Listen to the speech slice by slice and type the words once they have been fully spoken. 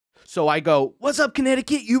So I go, "What's up,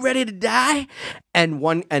 Connecticut? You ready to die?" And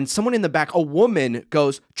someone in the back, a woman,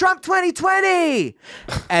 goes, "Trump 2020,"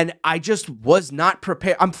 and I just was not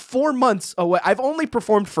prepared. I'm 4 months away. I've only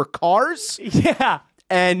performed for Cars. Yeah.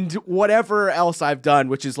 And whatever else I've done,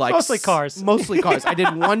 which is like Mostly Cars. Mostly Cars. I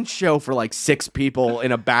did one show for like 6 people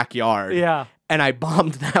in a backyard. Yeah. And I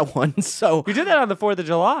bombed that one. So You did that on the 4th of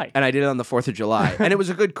July. And I did it on the 4th of July. And it was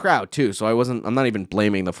a good crowd too. So I'm not even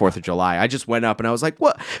blaming the 4th of July. I just went up and I was like,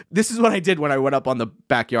 what? This is what I did when I went up on the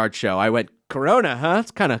backyard show. I went, Corona, huh?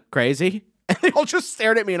 It's kind of crazy. And they all just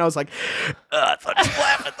stared at me and I was like, I thought you'd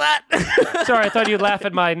laugh at that. Sorry, I thought you'd laugh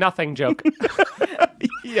at my nothing joke.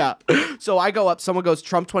 Yeah. So I go up, someone goes,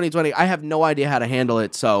 Trump 2020. I have no idea how to handle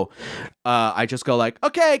it. So I just go like,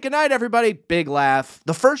 okay, good night, everybody. Big laugh.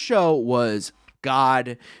 The first show was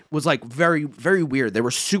like very, very weird. They were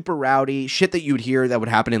super rowdy, shit that you'd hear that would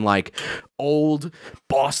happen in like old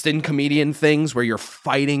Boston comedian things where you're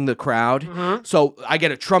fighting the crowd. So I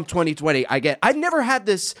get a Trump 2020. I've never had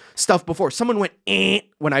this stuff before. Someone went,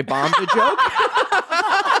 when I bombed a joke.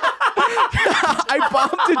 I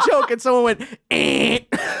bombed a joke and someone went, They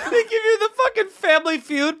give you the fucking Family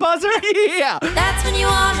Feud buzzer? Yeah. That's when you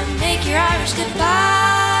want to make your Irish goodbye.